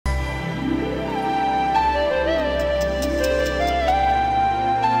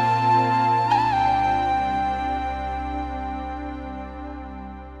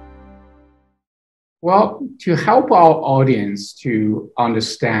Well, to help our audience to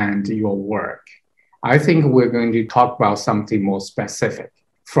understand your work, I think we're going to talk about something more specific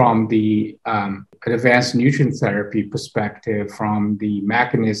from the advanced nutrient therapy perspective, from the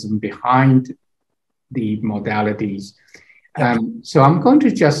mechanism behind the modalities. So I'm going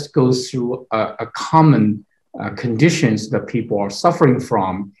to just go through a common conditions that people are suffering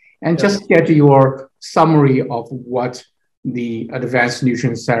from and just get your summary of what the advanced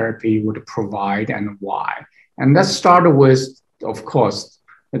nutrient therapy would provide and why. And let's start with, of course,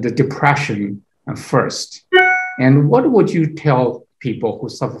 the depression first. And what would you tell people who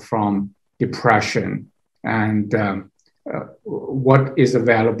suffer from depression and what is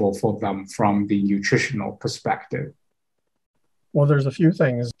available for them from the nutritional perspective? Well, there's a few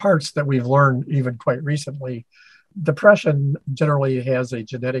parts that we've learned even quite recently. Depression generally has a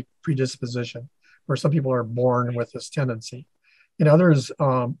genetic predisposition where some people are born with this tendency. In others,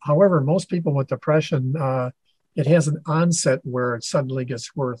 however, most people with depression, it has an onset where it suddenly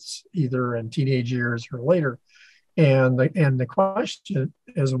gets worse, either in teenage years or later. And the question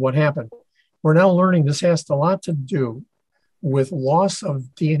is what happened? We're now learning this has a lot to do with loss of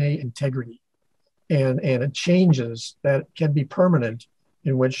DNA integrity and changes that can be permanent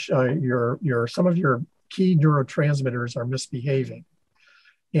in which some of your key neurotransmitters are misbehaving.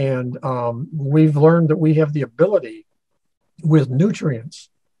 And we've learned that we have the ability with nutrients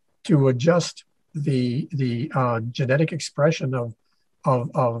to adjust the genetic expression of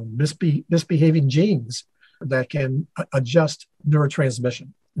misbehaving genes that can adjust neurotransmission.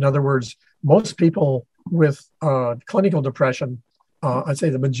 In other words, most people with clinical depression, I'd say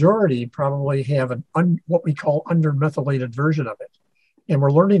the majority probably have what we call undermethylated version of it. And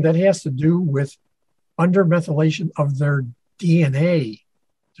we're learning that has to do with undermethylation of their DNA,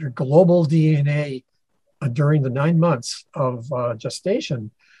 their global DNA during the 9 months of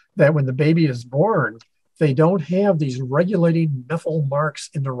gestation, that when the baby is born, they don't have these regulating methyl marks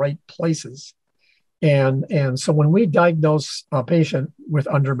in the right places. And so when we diagnose a patient with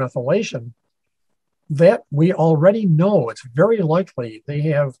undermethylation, that we already know it's very likely they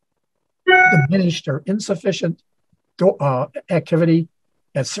have diminished or insufficient activity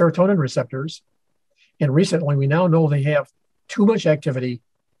at serotonin receptors. And recently, we now know they have too much activity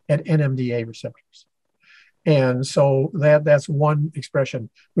at NMDA receptors. And so that's one expression.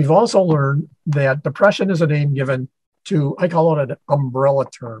 We've also learned that depression is a name given to, I call it an umbrella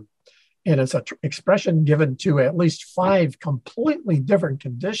term. And it's an expression given to at least 5 completely different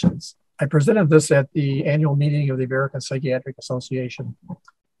conditions. I presented this at the annual meeting of the American Psychiatric Association.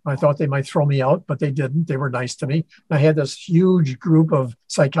 I thought they might throw me out, but they didn't. They were nice to me. I had this huge group of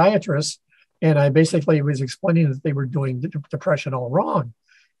psychiatrists, and I basically was explaining that they were doing depression all wrong.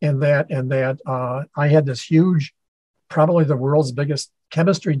 And that I had this huge, probably the world's biggest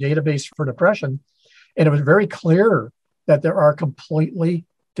chemistry database for depression. And it was very clear that there are completely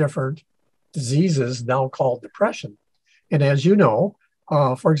different diseases now called depression. And as you know,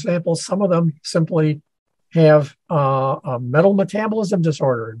 for example, some of them simply have a metal metabolism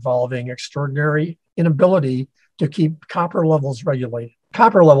disorder involving extraordinary inability to keep copper levels regulated.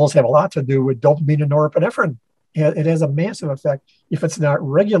 Copper levels have a lot to do with dopamine and norepinephrine. It has a massive effect if it's not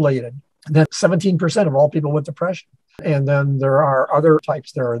regulated. And that's 17% of all people with depression. And then there are other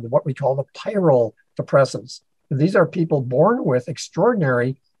types. There are what we call the pyrrole depressants. And these are people born with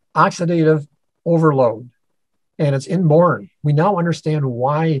extraordinary oxidative overload. And it's inborn. We now understand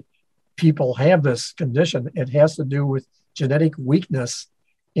why people have this condition. It has to do with genetic weakness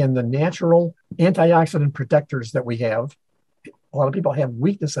in the natural antioxidant protectors that we have. A lot of people have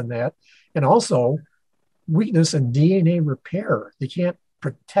weakness in that. And also weakness in DNA repair. They can't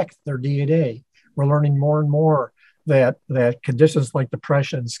protect their DNA. We're learning more and more that conditions like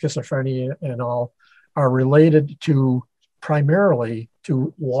depression, schizophrenia, and all are related to primarily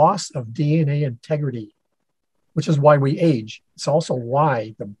to loss of DNA integrity, which is why we age. It's also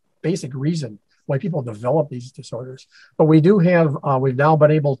why the basic reason why people develop these disorders. But we do have, we've now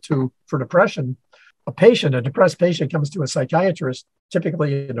been able to, for depression, a depressed patient comes to a psychiatrist,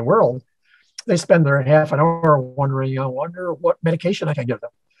 typically in the world, they spend their half an hour wondering, I wonder what medication I can give them.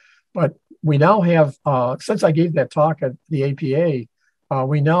 But we now have, since I gave that talk at the APA,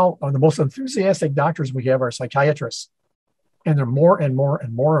 we now, the most enthusiastic doctors we have are psychiatrists. And there are more and more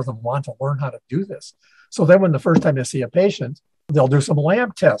and more of them want to learn how to do this. So then when the first time they see a patient, they'll do some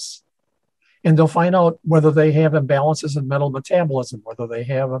lab tests. And they'll find out whether they have imbalances in metal metabolism, whether they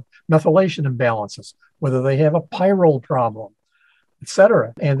have a methylation imbalances, whether they have a pyrrole problem, et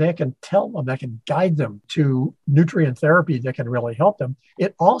cetera. And that can tell them, that can guide them to nutrient therapy that can really help them.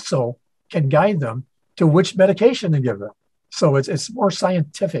 It also can guide them to which medication to give them. So it's more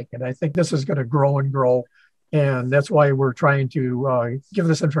scientific, and I think this is going to grow and grow, and that's why we're trying to give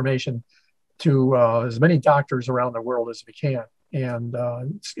this information to as many doctors around the world as we can, and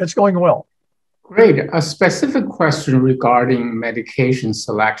it's going well. Great. A specific question regarding medication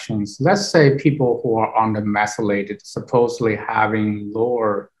selections. Let's say people who are undermethylated, supposedly having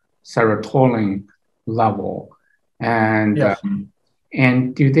lower serotonin level, and yes.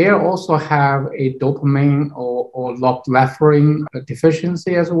 And do they also have a dopamine or norepinephrine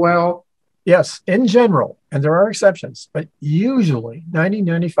deficiency as well? Yes, in general, and there are exceptions, but usually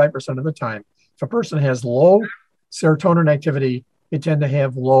 95% of the time, if a person has low serotonin activity, they tend to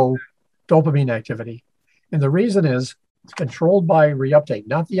have low dopamine activity. And the reason is it's controlled by reuptake,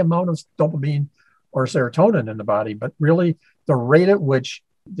 not the amount of dopamine or serotonin in the body, but really the rate at which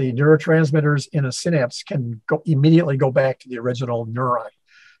the neurotransmitters in a synapse can immediately go back to the original neuron.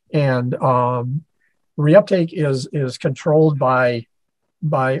 And reuptake is controlled by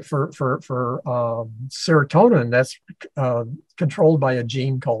serotonin. That's controlled by a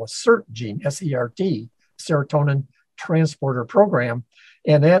gene called a SERT gene, S-E-R-T, serotonin transporter program.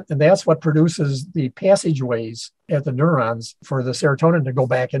 And that's what produces the passageways at the neurons for the serotonin to go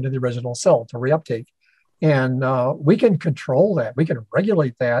back into the original cell to reuptake. And we can control that. We can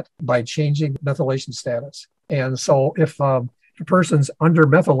regulate that by changing methylation status. And so if a person's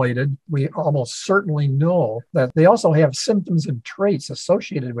undermethylated, we almost certainly know that they also have symptoms and traits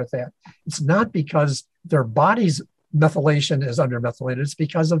associated with that. It's not because their body's methylation is undermethylated. It's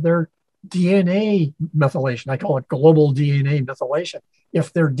because of their DNA methylation. I call it global DNA methylation.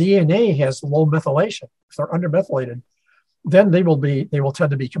 If their DNA has low methylation, if they're undermethylated, then they will tend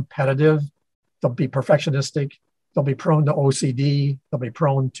to be competitive. They'll be perfectionistic. They'll be prone to OCD. They'll be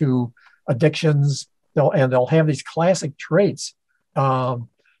prone to addictions. They'll have these classic traits, and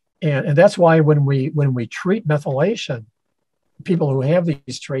that's why when we treat methylation, people who have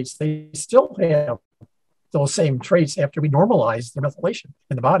these traits, they still have those same traits after we normalize their methylation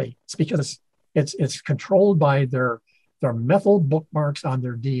in the body. It's because it's controlled by their methyl bookmarks on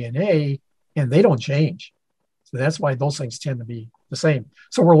their DNA, and they don't change. So that's why those things tend to be the same.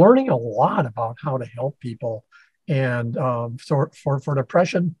 So we're learning a lot about how to help people. And so for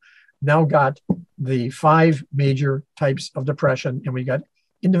depression, now got the 5 major types of depression, and we got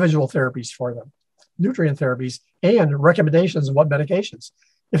individual therapies for them, nutrient therapies, and recommendations of what medications.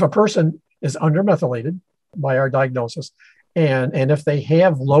 If a person is undermethylated by our diagnosis, and if they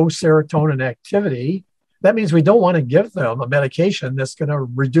have low serotonin activity, that means we don't want to give them a medication that's going to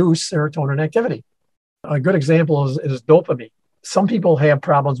reduce serotonin activity. A good example is dopamine. Some people have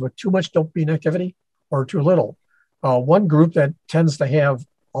problems with too much dopamine activity or too little. One group that tends to have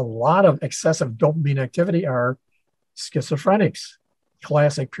a lot of excessive dopamine activity are schizophrenics,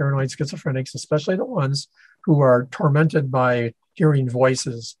 classic paranoid schizophrenics, especially the ones who are tormented by hearing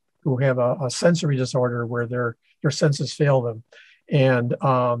voices, who have a sensory disorder where their senses fail them. And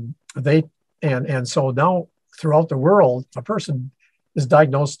so now throughout the world, if a person is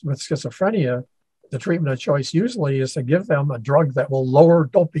diagnosed with schizophrenia, the treatment of choice usually is to give them a drug that will lower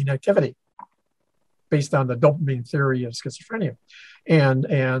dopamine activity based on the dopamine theory of schizophrenia. And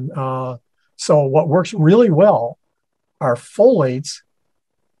so what works really well are folates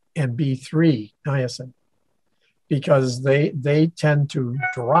and B3 niacin, because they tend to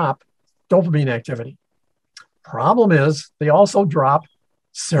drop dopamine activity. Problem is they also drop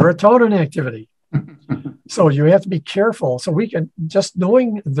serotonin activity. So you have to be careful. So we can, just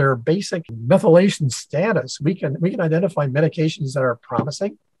knowing their basic methylation status, we can identify medications that are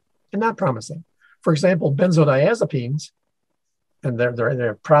promising and not promising. For example, benzodiazepines, and there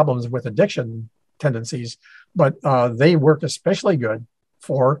are problems with addiction tendencies, but they work especially good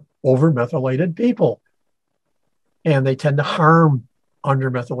for overmethylated people. And they tend to harm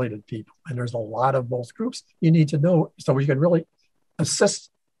undermethylated people. And there's a lot of both groups you need to know, so we can really assist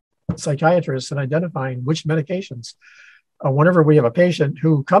psychiatrists in identifying which medications. Whenever we have a patient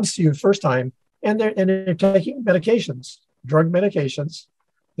who comes to you first time and they're taking medications, drug medications,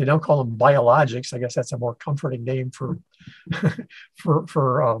 they don't call them biologics. I guess that's a more comforting name for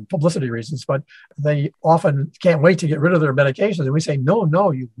publicity reasons, but they often can't wait to get rid of their medications. And we say,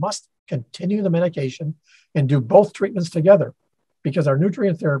 no, you must continue the medication and do both treatments together, because our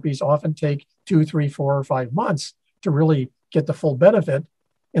nutrient therapies often take 2, 3, 4, or 5 months to really get the full benefit.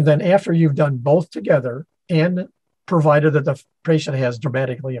 And then after you've done both together, and provided that the patient has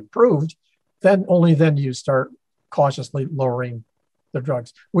dramatically improved, then only then you start cautiously lowering the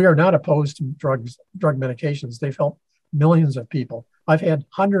drugs. We are not opposed to drug medications. They've helped millions of people. I've had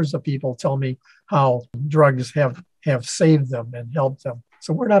hundreds of people tell me how drugs have saved them and helped them.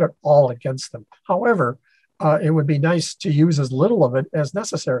 So we're not at all against them. However, it would be nice to use as little of it as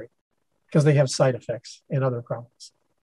necessary because they have side effects and other problems.